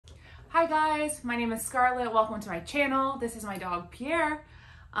Hi guys, my name is Scarlett. Welcome to my channel. This is my dog Pierre.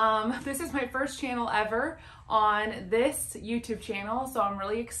 This is my first channel ever on this YouTube channel, so I'm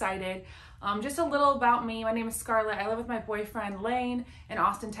really excited. Just a little about me. My name is Scarlett. I live with my boyfriend Lane in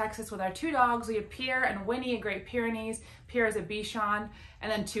Austin, Texas with our two dogs. We have Pierre and Winnie, a Great Pyrenees. Pierre is a Bichon,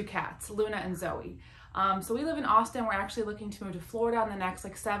 and then two cats, Luna and Zoe. So we live in Austin. We're actually looking to move to Florida in the next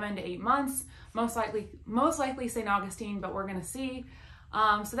like 7 to 8 months. Most likely St. Augustine, but we're gonna see.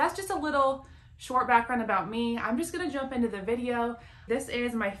 So that's just a little short background about me. I'm just gonna jump into the video. This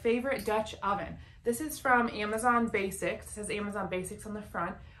is my favorite Dutch oven. This is from Amazon Basics. It says Amazon Basics on the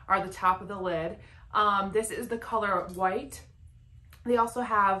front, or the top of the lid. This is the color white. They also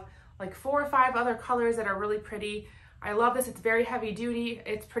have like 4 or 5 other colors that are really pretty. I love this. It's very heavy duty.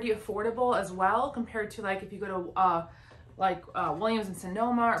 It's pretty affordable as well compared to like if you go to Williams and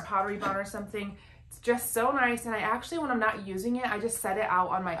Sonoma or Pottery Barn or something. It's just so nice. And I actually, when I'm not using it, I just set it out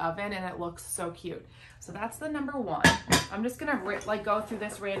on my oven and it looks so cute. So that's the number one. I'm just gonna like go through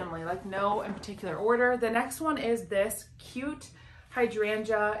this randomly, like no in particular order. The next one is this cute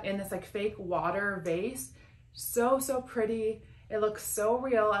hydrangea in this like fake water vase. So pretty. It looks so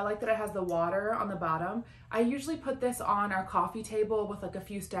real. I like that it has the water on the bottom. I usually put this on our coffee table with like a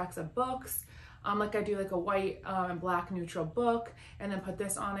few stacks of books. Like I do like a white and black neutral book, and then put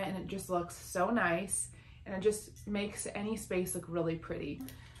this on it, and it just looks so nice. And it just makes any space look really pretty.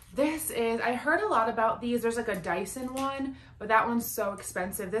 This is, I heard a lot about these. There's like a Dyson one, but that one's so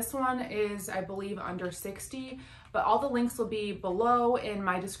expensive. This one is, I believe, under 60, but all the links will be below in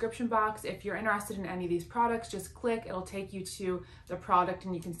my description box. If you're interested in any of these products, just click, it'll take you to the product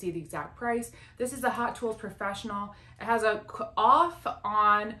and you can see the exact price. This is the Hot Tools Professional. It has a off,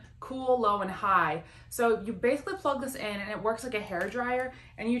 on, cool, low, and high. So you basically plug this in and it works like a hair dryer,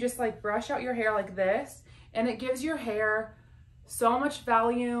 and you just like brush out your hair like this, and it gives your hair so much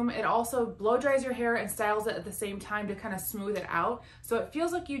volume. It also blow dries your hair and styles it at the same time to kind of smooth it out. So it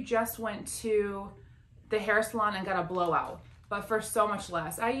feels like you just went to the hair salon and got a blowout, but for so much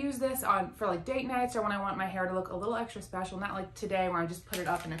less. I use this for like date nights or when I want my hair to look a little extra special, not like today where I just put it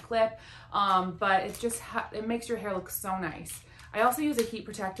up in a clip, but it makes your hair look so nice. I also use a heat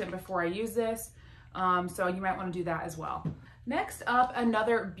protectant before I use this, so you might want to do that as well. Next up,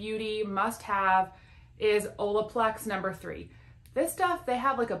 another beauty must-have is Olaplex number 3. This stuff, they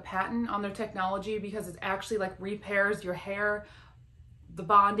have like a patent on their technology because it actually like repairs your hair, the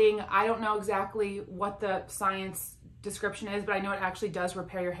bonding. I don't know exactly what the science description is, but I know it actually does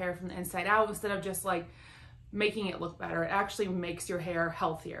repair your hair from the inside out instead of just like making it look better. It actually makes your hair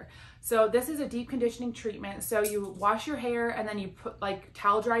healthier. So this is a deep conditioning treatment. So you wash your hair and then you put like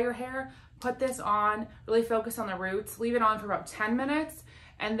towel dry your hair, put this on, really focus on the roots, leave it on for about 10 minutes.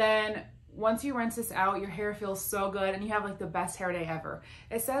 And then once you rinse this out, your hair feels so good and you have like the best hair day ever.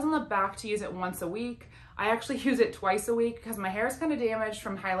 It says on the back to use it once a week. I actually use it twice a week because my hair is kind of damaged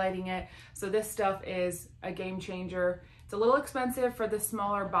from highlighting it. So this stuff is a game changer. It's a little expensive for the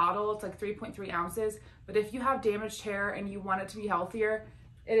smaller bottle. It's like 3.3 ounces. But if you have damaged hair and you want it to be healthier,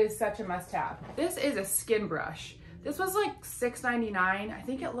 it is such a must-have. This is a skin brush. This was like $6.99. I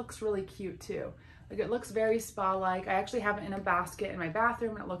think it looks really cute too. Like it looks very spa-like. I actually have it in a basket in my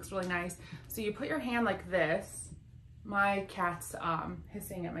bathroom and it looks really nice. So you put your hand like this. My cat's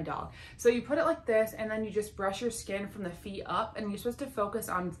hissing at my dog. So you put it like this and then you just brush your skin from the feet up, and you're supposed to focus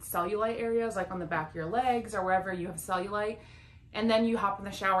on cellulite areas like on the back of your legs or wherever you have cellulite. And then you hop in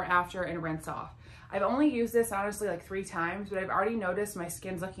the shower after and rinse off. I've only used this honestly like 3 times, but I've already noticed my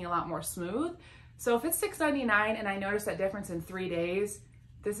skin's looking a lot more smooth. So if it's $6.99 and I notice that difference in 3 days,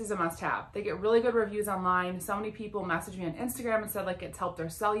 this is a must-have. They get really good reviews online. So many people messaged me on Instagram and said like it's helped their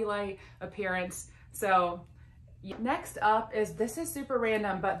cellulite appearance. So next up is, this is super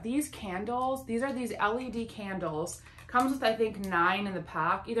random, but these candles, these are these LED candles. Comes with I think 9 in the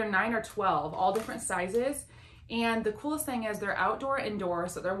pack, either 9 or 12, all different sizes. And the coolest thing is they're outdoor, indoor,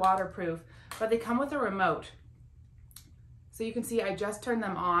 so they're waterproof, but they come with a remote. So you can see I just turned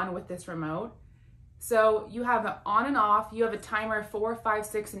them on with this remote. So you have an on and off, you have a timer of 4, 5,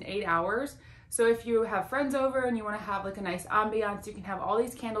 6, and 8 hours. So if you have friends over and you wanna have like a nice ambiance, you can have all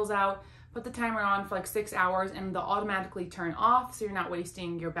these candles out, put the timer on for like 6 hours, and they'll automatically turn off so you're not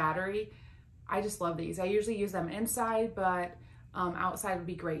wasting your battery. I just love these. I usually use them inside, but outside would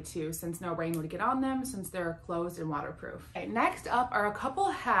be great too, since no rain would get on them since they're closed and waterproof. Okay, next up are a couple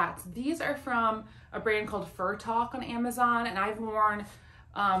hats. These are from a brand called Fur Talk on Amazon, and I've worn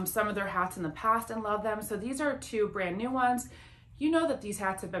some of their hats in the past and love them. So these are 2 brand new ones. You know that these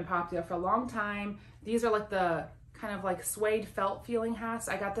hats have been popular for a long time. These are like the kind of like suede felt feeling hats.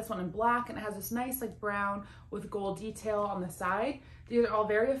 I got this one in black and it has this nice like brown with gold detail on the side. These are all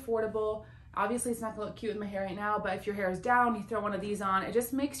very affordable. Obviously, it's not gonna look cute with my hair right now, but if your hair is down, you throw one of these on. It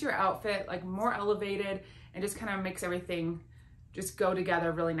just makes your outfit like more elevated and just kind of makes everything just go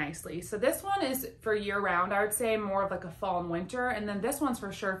together really nicely. So this one is for year round. I would say more of like a fall and winter. And then this one's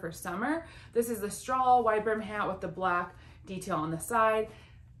for sure for summer. This is the straw wide brim hat with the black detail on the side.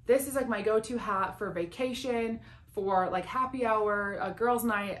 This is like my go-to hat for vacation, for like happy hour, a girls'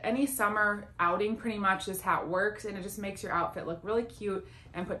 night, any summer outing. Pretty much this hat works, and it just makes your outfit look really cute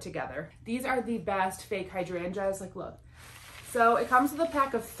and put together. These are the best fake hydrangeas. Like, look. So it comes with a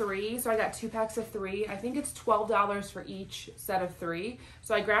pack of 3. So I got 2 packs of 3. I think it's $12 for each set of 3.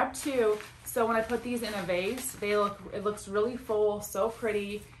 So I grabbed 2. So when I put these in a vase, it looks really full, so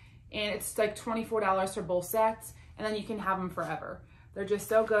pretty, and it's like $24 for both sets, and then you can have them forever. They're just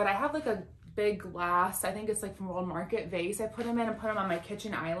so good. I have like a big glass, I think it's like from World Market vase. I put them in and put them on my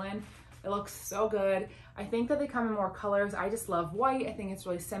kitchen island. It looks so good. I think that they come in more colors. I just love white. I think it's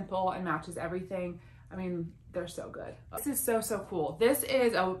really simple and matches everything. I mean, they're so good. This is so, so cool. This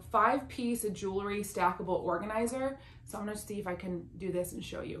is a 5-piece jewelry stackable organizer. So I'm gonna see if I can do this and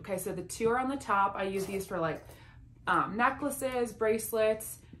show you. Okay, so the 2 are on the top. I use these for like necklaces,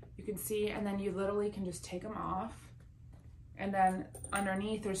 bracelets, you can see, and then you literally can just take them off. And then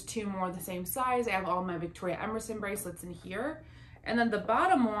underneath, there's 2 more the same size. I have all my Victoria Emerson bracelets in here. And then the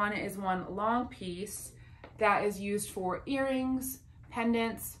bottom one is one long piece that is used for earrings,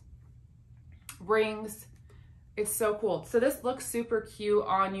 pendants, rings. It's so cool. So this looks super cute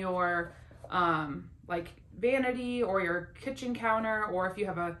on your like vanity or your kitchen counter, or if you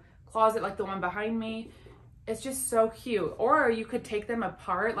have a closet like the one behind me. It's just so cute. Or you could take them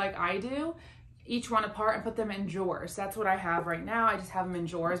apart like I do, each one apart, and put them in drawers. That's what I have right now. I just have them in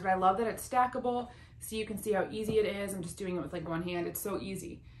drawers, but I love that it's stackable. So you can see how easy it is. I'm just doing it with like one hand. It's so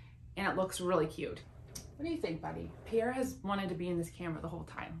easy and it looks really cute. What do you think, buddy? Pierre has wanted to be in this camera the whole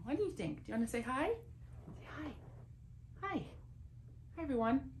time. What do you think? Do you want to say hi? Say hi. Hi. Hi,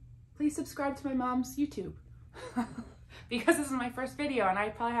 everyone. Please subscribe to my mom's YouTube. Because this is my first video, and I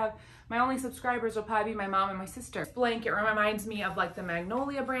probably have, my only subscribers will probably be my mom and my sister. This blanket reminds me of like the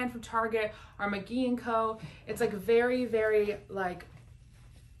Magnolia brand from Target or McGee & Co. It's like very, very like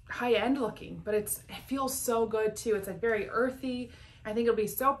high-end looking, but it feels so good too. It's like very earthy. I think it'll be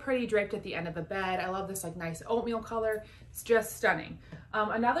so pretty draped at the end of the bed. I love this like nice oatmeal color. It's just stunning.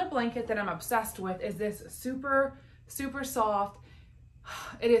 Another blanket that I'm obsessed with is this super, super soft.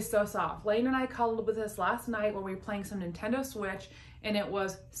 It is so soft. Lane and I cuddled with this last night when we were playing some Nintendo Switch, and it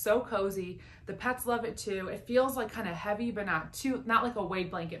was so cozy. The pets love it too. It feels like kind of heavy, but not like a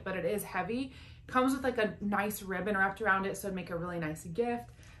weight blanket, but it is heavy. Comes with like a nice ribbon wrapped around it, so it'd make a really nice gift.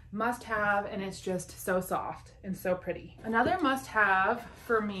 Must have, and it's just so soft and so pretty. Another must have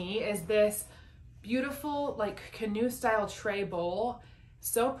for me is this beautiful like canoe style tray bowl.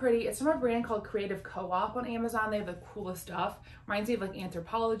 So pretty. It's from a brand called Creative Co-op on Amazon. They have the coolest stuff. Reminds me of like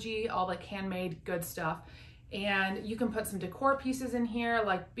Anthropologie, all like handmade good stuff. And you can put some decor pieces in here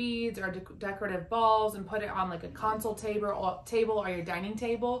like beads or decorative balls and put it on like a console table or your dining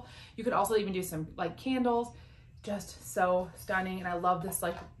table. You could also even do some like candles. Just so stunning. And I love this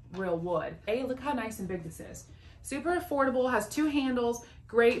like real wood. Hey, look how nice and big this is. Super affordable, has 2 handles,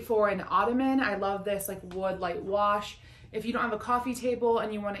 great for an ottoman. I love this like wood light wash. If you don't have a coffee table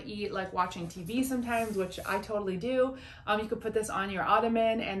and you want to eat like watching TV sometimes, which I totally do, you could put this on your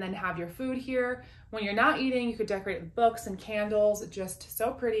ottoman and then have your food here. When you're not eating, you could decorate with books and candles. Just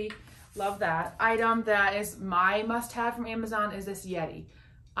so pretty. Love that. Item that is my must-have from Amazon is this Yeti.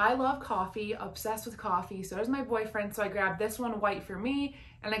 I love coffee, obsessed with coffee. So does my boyfriend. So I grabbed this one white for me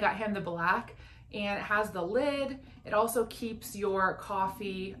and I got him the black. And it has the lid. It also keeps your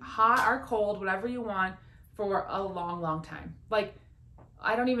coffee hot or cold, whatever you want, for a long, long time. Like,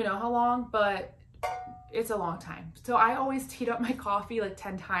 I don't even know how long, but it's a long time. So I always heat up my coffee like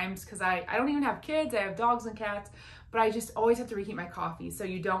 10 times because I don't even have kids. I have dogs and cats, but I just always have to reheat my coffee. So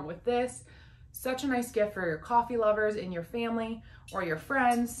you don't with this. Such a nice gift for your coffee lovers and your family or your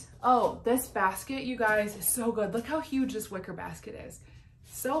friends. Oh, this basket, you guys, is so good. Look how huge this wicker basket is.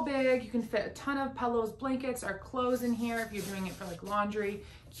 So big. You can fit a ton of pillows, blankets, or clothes in here if you're doing it for like laundry.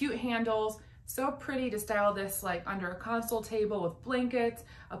 Cute handles. So pretty to style this like under a console table with blankets,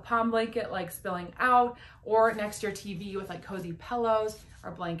 a palm blanket like spilling out, or next to your TV with like cozy pillows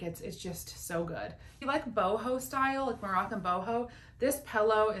or blankets. It's just so good. If you like boho style, like Moroccan boho, this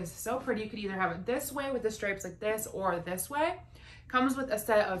pillow is so pretty. You could either have it this way with the stripes like this or this way. Comes with a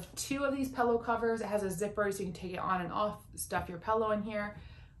set of 2 of these pillow covers. It has a zipper so you can take it on and off, stuff your pillow in here.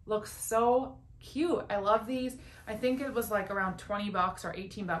 Looks so cute. I love these. I think it was like around 20 bucks or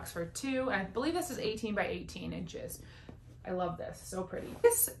 18 bucks for 2. I believe this is 18 by 18 inches. I love this, so pretty.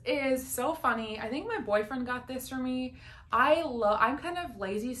 This is so funny. I think my boyfriend got this for me. I'm kind of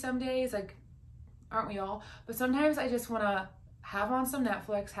lazy some days, like, aren't we all? But sometimes I just wanna have on some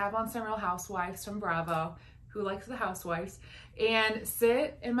Netflix, have on some Real Housewives from Bravo, who likes the housewives, and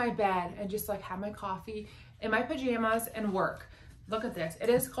sit in my bed and just like have my coffee in my pajamas and work. Look at this, it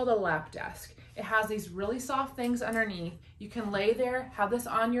is called a lap desk. It has these really soft things underneath. You can lay there, have this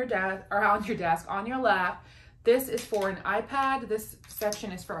on your desk, on your lap. This is for an iPad. This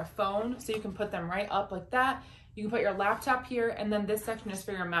section is for a phone, so you can put them right up like that. You can put your laptop here, and then this section is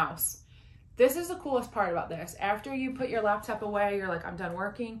for your mouse. This is the coolest part about this. After you put your laptop away, you're like, I'm done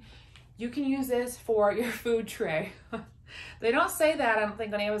working, you can use this for your food tray. They don't say that, I don't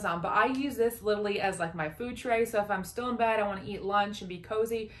think, on Amazon, but I use this literally as like my food tray. So if I'm still in bed, I want to eat lunch and be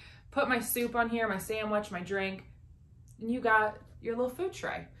cozy, put my soup on here, my sandwich, my drink, and you got your little food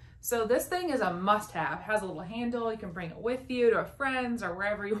tray. So this thing is a must-have. It has a little handle. You can bring it with you to a friend's or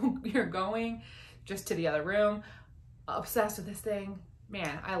wherever you're going, just to the other room. Obsessed with this thing.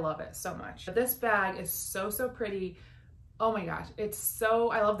 Man, I love it so much. But this bag is so, so pretty. Oh my gosh,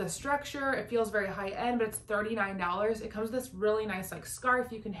 I love the structure. It feels very high end, but it's $39. It comes with this really nice like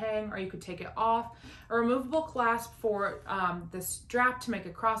scarf you can hang, or you could take it off. A removable clasp for the strap to make a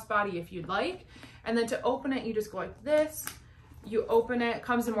crossbody if you'd like. And then to open it, you just go like this. You open it,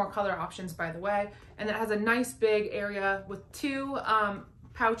 comes in more color options, by the way. And it has a nice big area with two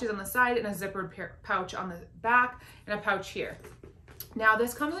pouches on the side and a zippered pouch on the back and a pouch here. Now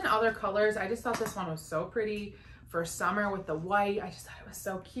this comes in other colors. I just thought this one was so pretty for summer with the white. I just thought it was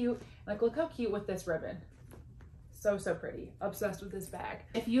so cute. Like, look how cute with this ribbon. So, so pretty. Obsessed with this bag.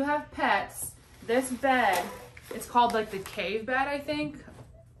 If you have pets, this bed, it's called like the cave bed, I think.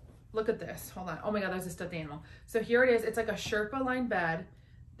 Look at this, hold on. Oh my God, there's a stuffed animal. So here it is, it's like a Sherpa lined bed.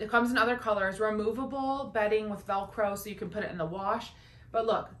 It comes in other colors, removable bedding with Velcro so you can put it in the wash. But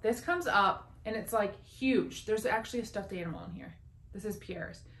look, this comes up and it's like huge. There's actually a stuffed animal in here. This is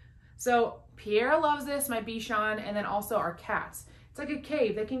Pierre's. So Pierre loves this, my Bichon, and then also our cats. It's like a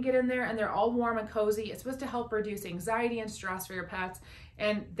cave. They can get in there and they're all warm and cozy. It's supposed to help reduce anxiety and stress for your pets.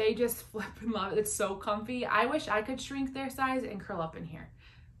 And they just flip and love it. It's so comfy. I wish I could shrink their size and curl up in here.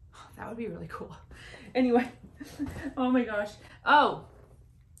 That would be really cool. Anyway, oh my gosh. Oh,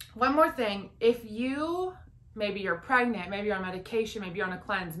 one more thing. If you, maybe you're pregnant, maybe you're on medication, maybe you're on a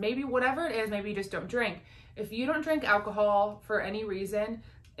cleanse, maybe whatever it is, maybe you just don't drink. If you don't drink alcohol for any reason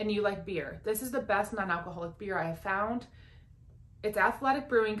and you like beer, this is the best non-alcoholic beer I have found. It's Athletic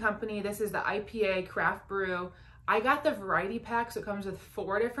Brewing Company. This is the IPA craft brew. I got the variety pack, so it comes with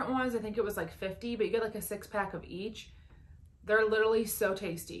 4 different ones. I think it was like 50, but you get like a 6-pack of each. They're literally so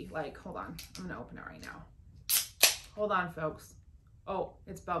tasty. Like, hold on, I'm gonna open it right now. Hold on, folks. Oh,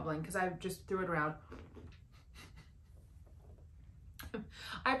 it's bubbling because I just threw it around.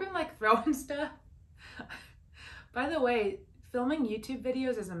 I've been like throwing stuff. By the way, filming YouTube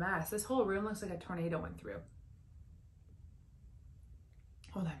videos is a mess. This whole room looks like a tornado went through.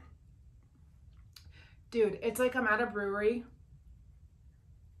 Hold on. Dude, it's like I'm at a brewery.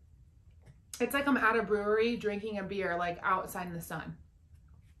 It's like I'm at a brewery drinking a beer like outside in the sun.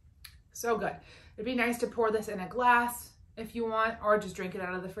 So good. It'd be nice to pour this in a glass if you want, or just drink it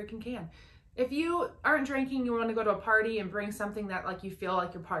out of the freaking can. If you aren't drinking, you want to go to a party and bring something that like you feel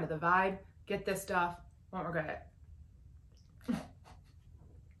like you're part of the vibe, get this stuff. Won't regret it.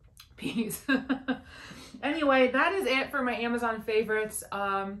 Peace. Anyway, that is it for my Amazon favorites.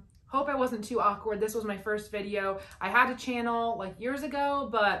 Hope I wasn't too awkward. This was my first video. I had a channel like years ago,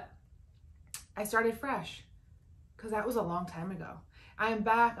 but I started fresh because that was a long time ago. I am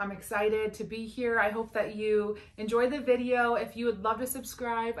back. I'm excited to be here. I hope that you enjoyed the video. If you would love to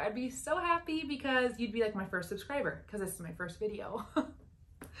subscribe, I'd be so happy because you'd be like my first subscriber because this is my first video.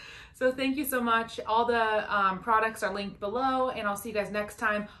 So thank you so much. All the products are linked below, and I'll see you guys next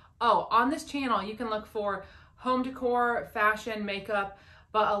time. Oh, on this channel, you can look for home decor, fashion, makeup,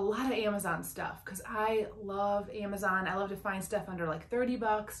 but a lot of Amazon stuff because I love Amazon. I love to find stuff under like 30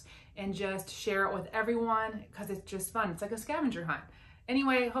 bucks and just share it with everyone because it's just fun. It's like a scavenger hunt.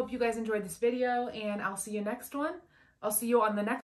 Anyway, hope you guys enjoyed this video, and I'll see you next one. I'll see you on the next